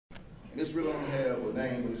This really don't have a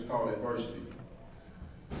name, but it's called adversity.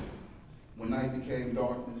 When night became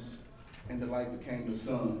darkness and the light became the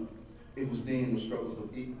sun, it was then the struggles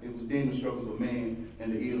of man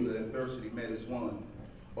and the ills of adversity met as one.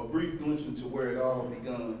 A brief glimpse into where it all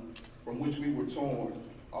begun, from which we were torn.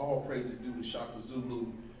 All praises due to Shaka Zulu,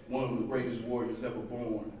 one of the greatest warriors ever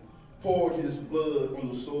born. Poured his blood on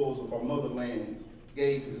the soils of our motherland,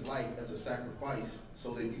 gave his life as a sacrifice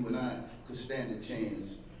so that you and I could stand a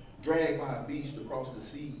chance. Dragged by a beast across the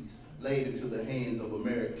seas, laid into the hands of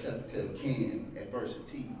American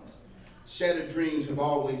adversities. Shattered dreams have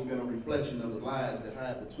always been a reflection of the lies that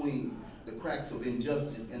hide between the cracks of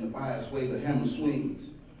injustice and the biased way the hammer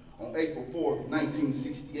swings. On April 4th,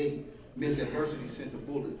 1968, Miss Adversity sent a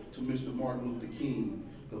bullet to Mr. Martin Luther King,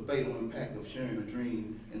 the fatal impact of sharing a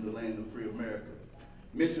dream in the land of free America.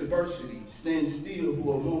 Miss Adversity, stand still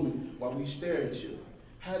for a moment while we stare at you.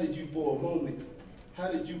 How did you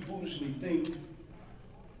foolishly think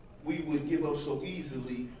we would give up so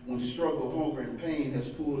easily when struggle, hunger, and pain has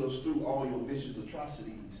pulled us through all your vicious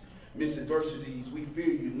atrocities? Miss Adversities, we fear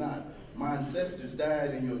you not. My ancestors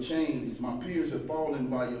died in your chains. My peers have fallen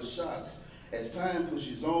by your shots. As time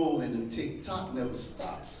pushes on and the tick-tock never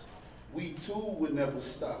stops, we too would never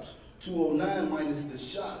stop. 209 minus the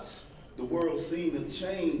shots. The world seen a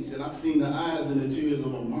change, and I seen the eyes and the tears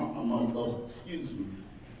of excuse me.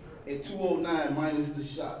 At 209 minus the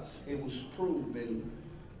shots, it was proven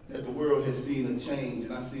that the world has seen a change,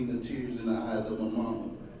 and I seen the tears in the eyes of my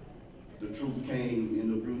mama. The truth came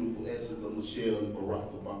in the beautiful essence of Michelle and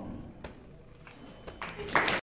Barack Obama.